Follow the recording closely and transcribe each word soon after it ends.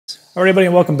All right, everybody,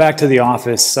 and welcome back to the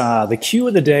office. The Q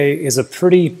of the day is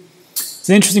it's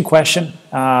an interesting question,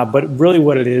 but really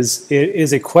what it is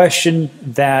a question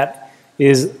that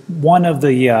is one of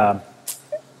the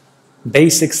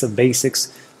basics of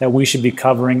basics that we should be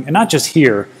covering, and not just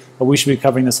here, but we should be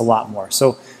covering this a lot more.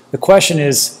 So the question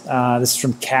is, this is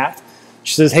from Kat.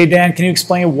 She says, hey Dan, can you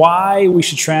explain why we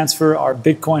should transfer our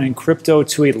Bitcoin and crypto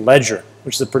to a ledger?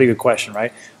 Which is a pretty good question,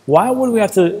 right? Why would we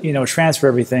have to, transfer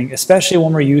everything, especially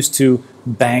when we're used to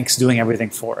banks doing everything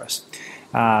for us?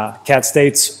 Kat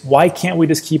states, why can't we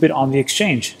just keep it on the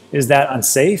exchange? Is that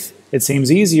unsafe? It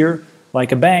seems easier,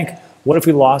 like a bank. What if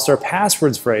we lost our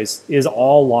passwords phrase? Is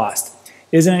all lost?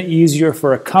 Isn't it easier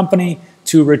for a company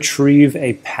to retrieve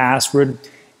a password?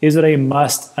 Is it a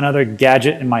must? Another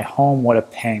gadget in my home? What a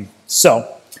pain.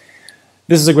 So,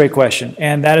 this is a great question,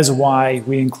 and that is why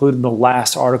we included in the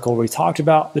last article where we talked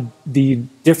about the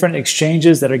different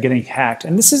exchanges that are getting hacked.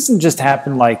 And this isn't just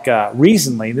happened like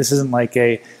recently. This isn't like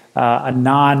a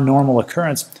non-normal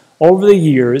occurrence. Over the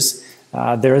years,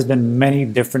 there has been many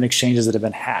different exchanges that have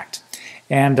been hacked.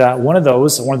 And one of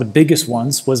the biggest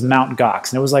ones was Mt.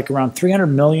 Gox, and it was like around 300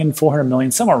 million, 400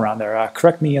 million, somewhere around there.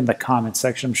 Correct me in the comments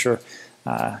section. I'm sure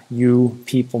you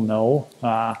people know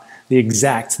the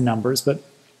exact numbers, but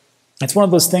it's one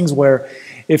of those things where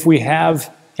if we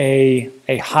have a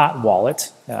hot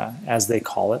wallet, as they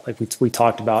call it, like we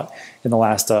talked about in the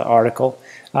last article,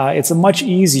 it's much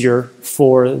easier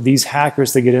for these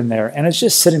hackers to get in there, and it's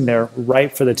just sitting there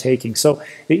ripe for the taking. So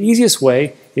the easiest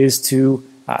way is to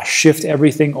shift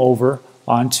everything over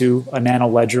onto a nano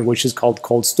ledger, which is called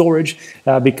cold storage,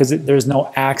 because there's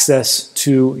no access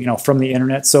to, from the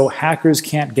internet. So hackers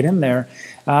can't get in there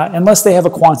unless they have a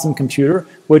quantum computer,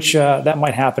 which that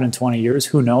might happen in 20 years,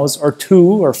 who knows, or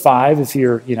 2 or 5 if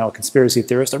you're, a conspiracy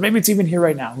theorist, or maybe it's even here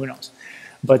right now, who knows.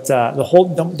 But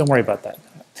don't worry about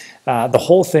that. The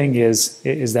whole thing is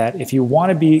that if you want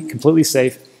to be completely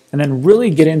safe and then really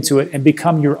get into it and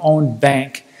become your own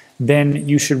bank, then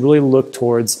you should really look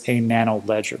towards a nano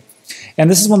ledger. And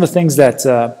this is one of the things that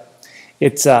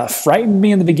it frightened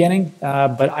me in the beginning,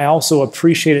 but I also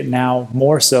appreciate it now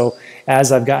more so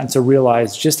as I've gotten to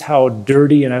realize just how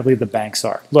dirty and ugly the banks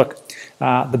are. Look,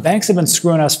 the banks have been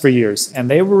screwing us for years, and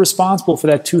they were responsible for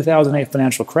that 2008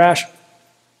 financial crash.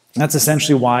 That's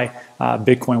essentially why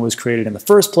Bitcoin was created in the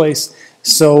first place.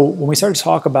 So when we start to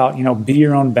talk about, be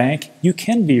your own bank, you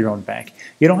can be your own bank.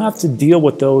 You don't have to deal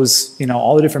with those,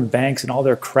 all the different banks and all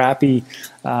their crappy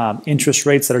interest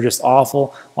rates that are just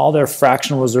awful, all their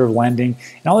fractional reserve lending,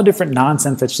 and all the different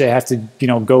nonsense that they have to,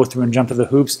 go through and jump through the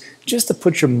hoops just to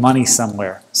put your money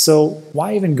somewhere. So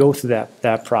why even go through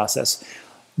that process?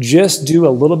 Just do a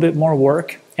little bit more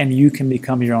work and you can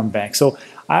become your own bank. So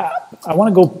I want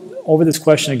to go over this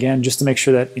question again just to make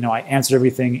sure that I answered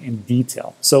everything in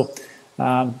detail. So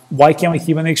why can't we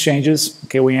keep on the exchanges?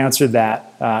 Okay, we answered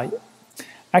that.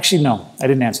 Actually, no, I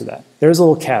didn't answer that. There's a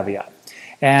little caveat.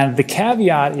 And the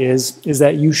caveat is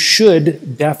that you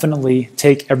should definitely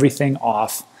take everything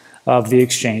off of the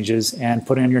exchanges and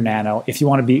put it in your nano if you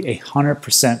want to be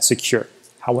 100% secure.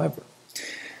 However,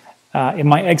 in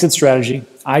my exit strategy,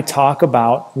 I talk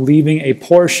about leaving a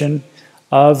portion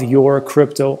of your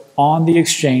crypto on the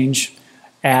exchange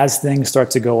as things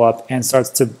start to go up and starts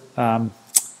to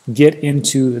get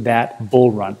into that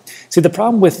bull run. See, the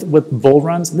problem with bull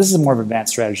runs, and this is more of an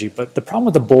advanced strategy, but the problem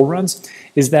with the bull runs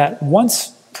is that once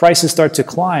prices start to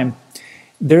climb,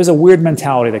 there's a weird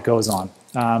mentality that goes on.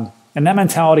 And that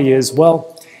mentality is,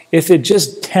 well, if it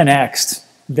just 10x'd,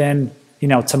 then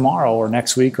tomorrow or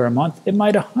next week or a month, it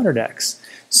might 100x.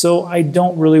 So I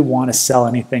don't really want to sell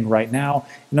anything right now,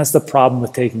 and that's the problem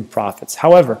with taking profits.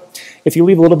 However, if you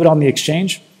leave a little bit on the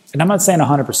exchange, and I'm not saying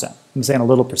 100%, I'm saying a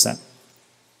little percent,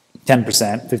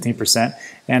 10%, 15%,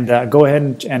 and go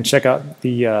ahead and check out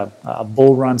the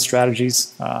bull run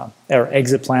strategies or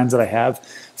exit plans that I have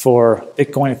for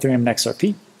Bitcoin, Ethereum, and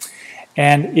XRP.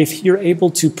 And if you're able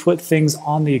to put things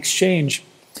on the exchange,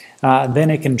 then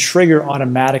it can trigger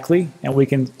automatically, and we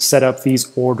can set up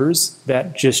these orders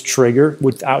that just trigger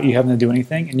without you having to do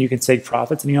anything, and you can take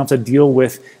profits, and you don't have to deal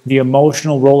with the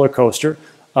emotional roller coaster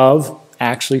of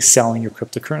actually selling your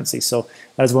cryptocurrency. So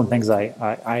that is one of the things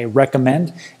I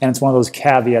recommend, and it's one of those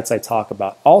caveats I talk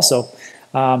about. Also,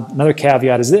 another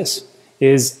caveat is this,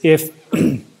 is if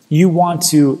you want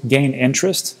to gain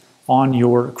interest on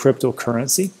your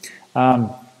cryptocurrency,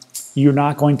 you're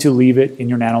not going to leave it in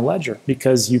your nano ledger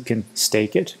because you can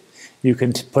stake it. You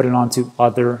can put it onto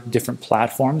other different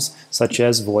platforms such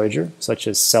as Voyager, such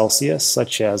as Celsius,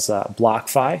 such as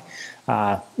BlockFi,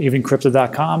 even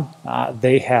Crypto.com.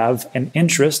 They have an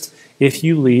interest if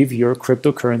you leave your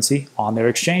cryptocurrency on their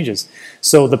exchanges.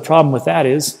 So the problem with that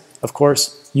is Of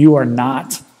course, you are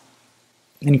not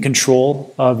in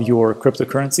control of your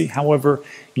cryptocurrency. However,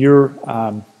 you're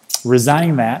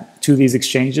resigning that to these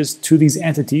exchanges, to these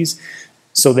entities,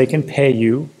 so they can pay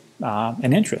you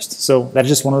an interest. So that's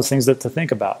just one of those things to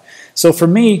think about. So for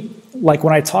me, like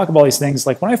when I talk about these things,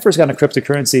 like when I first got into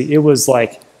cryptocurrency, it was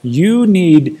like you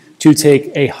need to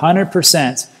take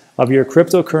 100% of your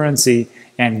cryptocurrency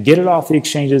and get it off the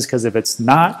exchanges, because if it's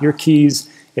not your keys,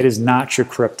 it is not your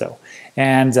crypto.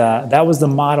 And that was the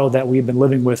motto that we've been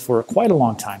living with for quite a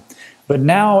long time. But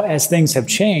now, as things have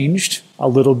changed a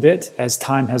little bit, as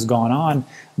time has gone on,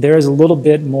 there is a little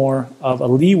bit more of a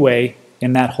leeway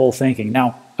in that whole thinking.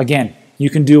 Now, again, you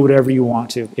can do whatever you want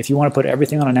to. If you want to put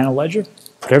everything on a nano ledger,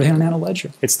 put everything on a nano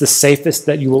ledger. It's the safest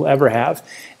that you will ever have.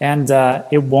 And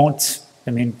it won't,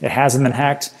 I mean, it hasn't been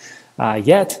hacked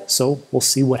yet, so we'll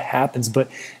see what happens. But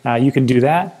you can do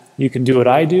that. You can do what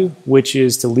I do, which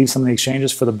is to leave some of the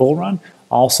exchanges for the bull run.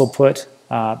 Also put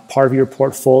part of your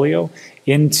portfolio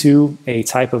into a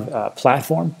type of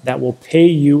platform that will pay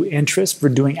you interest for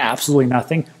doing absolutely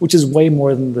nothing, which is way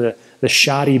more than the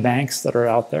shoddy banks that are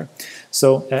out there.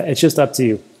 So it's just up to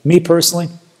you. Me personally,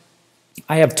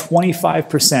 I have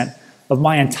 25% of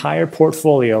my entire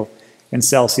portfolio in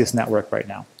Celsius Network right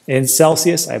now. In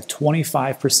Celsius, I have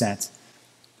 25%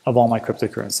 of all my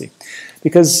cryptocurrency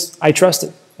because I trust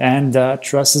it. And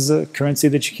trust is a currency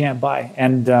that you can't buy.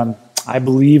 And I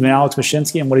believe in Alex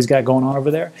Mashinsky and what he's got going on over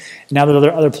there. Now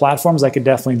that other platforms, I could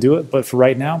definitely do it. But for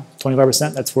right now,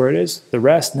 25%, that's where it is. The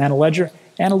rest, Nano Ledger,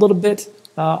 and a little bit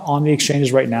on the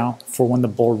exchanges right now for when the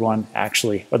bull run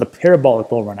actually, or the parabolic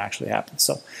bull run actually happens.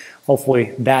 So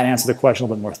hopefully that answers the question a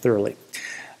little bit more thoroughly.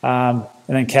 And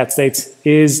then Kat states,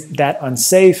 is that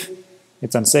unsafe?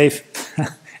 It's unsafe.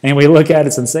 Any way you look at it,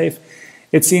 it's unsafe.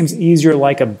 It seems easier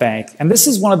like a bank. And this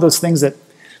is one of those things that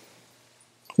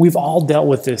we've all dealt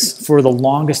with this for the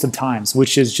longest of times,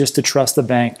 which is just to trust the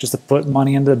bank, just to put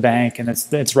money into the bank, and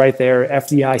it's right there,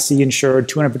 FDIC insured,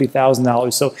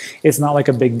 $250,000. So it's not like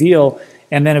a big deal.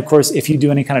 And then, of course, if you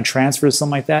do any kind of transfers,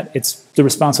 something like that, it's the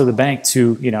responsibility of the bank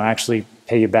to, you know, actually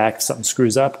pay you back if something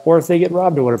screws up or if they get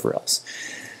robbed or whatever else.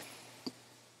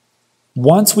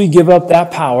 Once we give up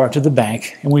that power to the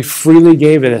bank and we freely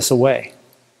gave this away,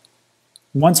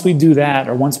 once we do that,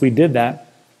 or once we did that,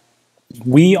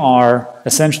 we are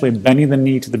essentially bending the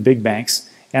knee to the big banks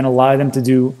and allow them to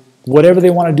do whatever they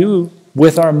want to do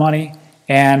with our money,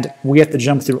 and we have to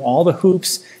jump through all the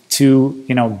hoops to,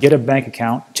 you know, get a bank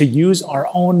account, to use our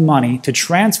own money, to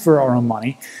transfer our own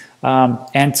money,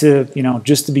 and to, you know,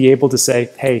 just to be able to say,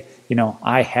 hey, you know,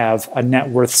 I have a net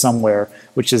worth somewhere,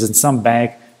 which is in some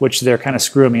bank, which they're kind of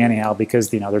screwing me anyhow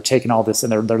because, you know, they're taking all this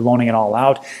and they're loaning it all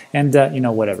out, and you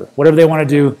know, whatever they want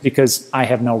to do because I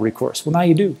have no recourse. Well, now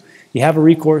you do. You have a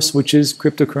recourse, which is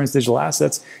cryptocurrency digital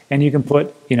assets, and you can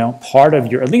put, you know, part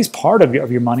of your, at least part of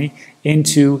your money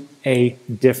into a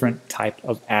different type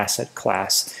of asset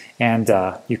class, and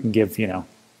you can give, you know,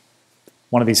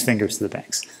 one of these fingers to the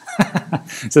banks.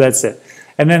 So that's it.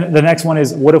 And then the next one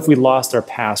is, what if we lost our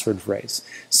password phrase?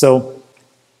 So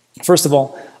first of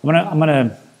all, I'm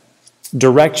gonna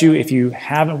direct you, if you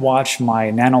haven't watched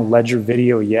my Nano Ledger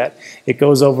video yet, it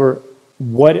goes over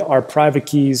what are private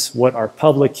keys, what are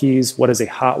public keys, what is a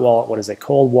hot wallet, what is a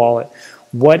cold wallet,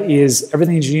 what is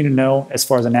everything that you need to know as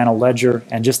far as a Nano Ledger,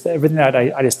 and just everything that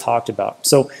I just talked about.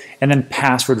 So, and then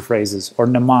password phrases or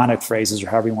mnemonic phrases, or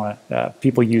however you want to,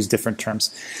 people use different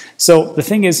terms. So the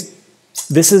thing is,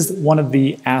 this is one of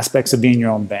the aspects of being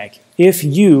your own bank. If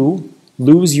you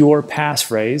lose your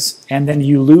passphrase and then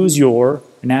you lose your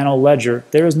Nano Ledger,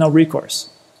 there is no recourse.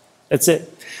 That's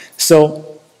it. So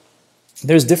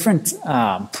there's different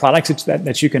products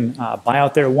that you can buy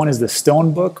out there. One is the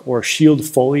Stonebook or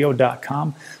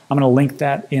shieldfolio.com. I'm going to link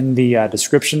that in the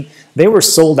description. They were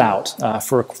sold out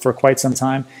for quite some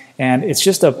time, and it's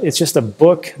just a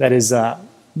book that is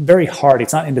very hard.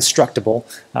 It's not indestructible.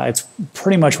 It's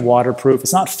pretty much waterproof.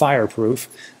 It's not fireproof.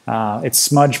 It's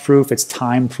smudge-proof. It's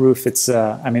time-proof. It's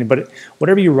I mean, but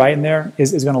whatever you write in there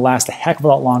is going to last a heck of a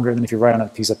lot longer than if you write on a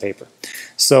piece of paper.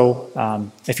 So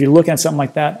if you're looking at something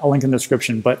like that, I'll link in the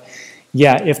description. But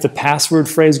yeah, if the password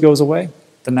phrase goes away,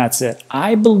 then that's it.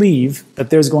 I believe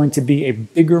that there's going to be a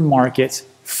bigger market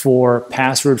for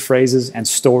password phrases and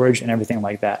storage and everything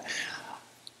like that.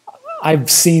 I've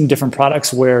seen different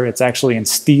products where it's actually in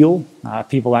steel.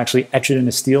 People actually etch it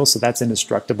into steel, so that's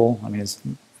indestructible. I mean,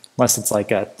 unless it's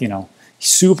like a, you know,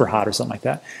 super hot or something like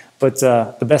that. But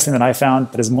the best thing that I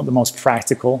found that is the most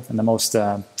practical and the most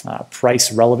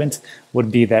price relevant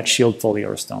would be that Shieldfolio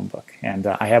or Stonebook. And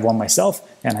I have one myself,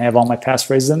 and I have all my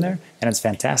passphrases in there, and it's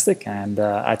fantastic, and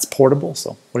it's portable.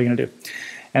 So what are you gonna do?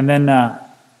 And then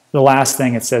the last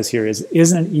thing it says here is,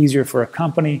 isn't it easier for a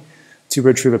company to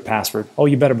retrieve a password? Oh,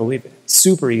 you better believe it. It's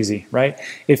super easy, right?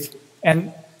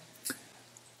 And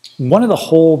one of the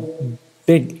whole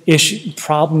big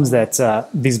problems that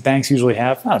these banks usually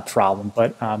have, not a problem,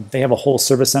 but they have a whole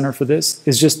service center for this,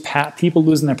 is just people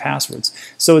losing their passwords.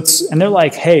 And they're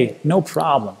like, hey, no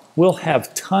problem. We'll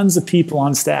have tons of people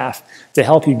on staff to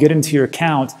help you get into your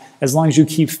account as long as you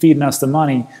keep feeding us the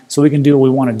money so we can do what we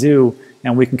want to do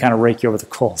and we can kind of rake you over the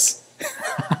coals.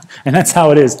 And that's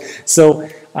how it is. So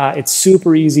it's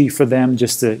super easy for them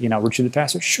just to, retrieve the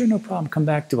password. Sure, no problem. Come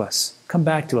back to us. Come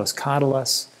back to us. Coddle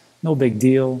us. No big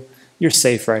deal. You're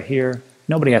safe right here.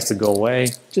 Nobody has to go away.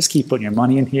 Just keep putting your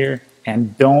money in here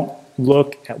and don't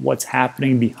look at what's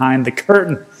happening behind the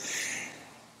curtain.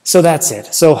 So that's it.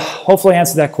 So hopefully I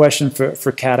answered that question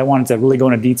for Kat. I wanted to really go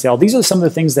into detail. These are some of the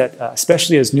things that,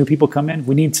 especially as new people come in,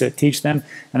 we need to teach them.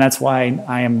 And that's why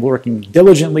I am working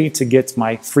diligently to get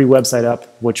my free website up,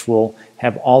 which will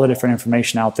have all the different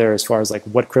information out there as far as like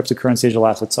what cryptocurrency digital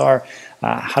assets are,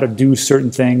 how to do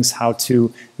certain things, how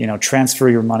to transfer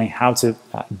your money, how to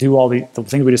do all the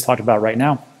things we just talked about right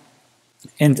now,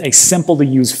 in a simple to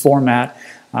use format,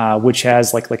 which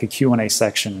has like a Q&A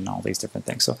section and all these different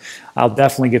things. So I'll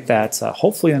definitely get that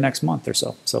hopefully in the next month or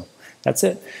so. So that's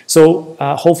it. So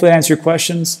hopefully I answer your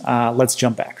questions. Let's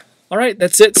jump back. All right,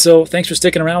 that's it. So thanks for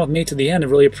sticking around with me to the end. I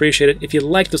really appreciate it. If you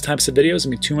like those types of videos,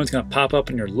 2 months going to pop up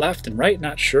on your left and right.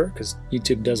 Not sure because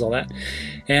YouTube does all that.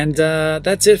 And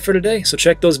that's it for today. So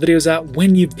check those videos out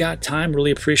when you've got time.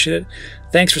 Really appreciate it.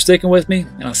 Thanks for sticking with me,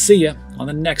 and I'll see you on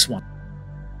the next one.